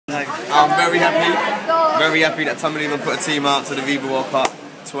I'm very happy that Tamil Eelam put a team out to the VIVA World Cup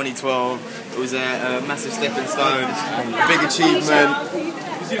 2012. It was a massive stepping stone, a big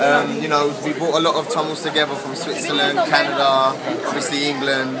achievement. You know, we brought a lot of Tamils together from Switzerland, Canada, obviously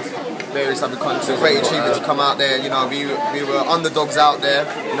England, various other countries. It was a great achievement to come out there. You know, we were underdogs out there.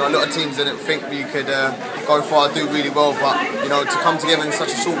 You know, a lot of teams didn't think we could go far, do really well, but you know, to come together in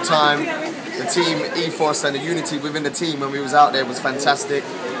such a short time, the team ethos and the unity within the team when we was out there was fantastic.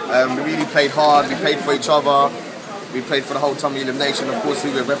 We really played hard. We played for each other. We played for the whole Tamil Eelam nation, of course,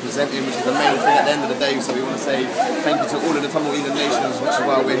 who we're representing, which is the main thing at the end of the day. So we want to say thank you to all of the Tamil Eelam nations, which is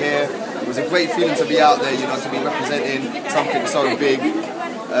why we're here. It was a great feeling to be out there, you know, to be representing something so big,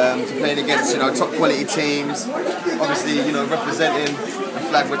 to playing against, you know, top quality teams. Obviously, you know, representing the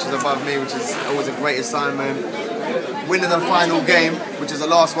flag which is above me, which is always a great assignment. Winning the final game, which is the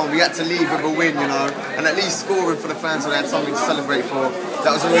last one, we had to leave with a win, you know, and at least scoring for the fans so they had something to celebrate for.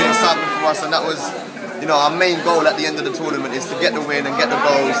 That was a real excitement for us, and that was, you know, our main goal at the end of the tournament is to get the win and get the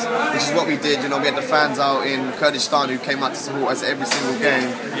goals, which is what we did. You know, we had the fans out in Kurdistan who came out to support us every single game,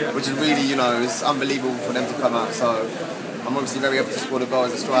 which is really, you know, it's unbelievable for them to come out. So I'm obviously very happy to score the goal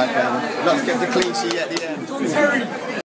as a striker and not get the clean sheet at the end.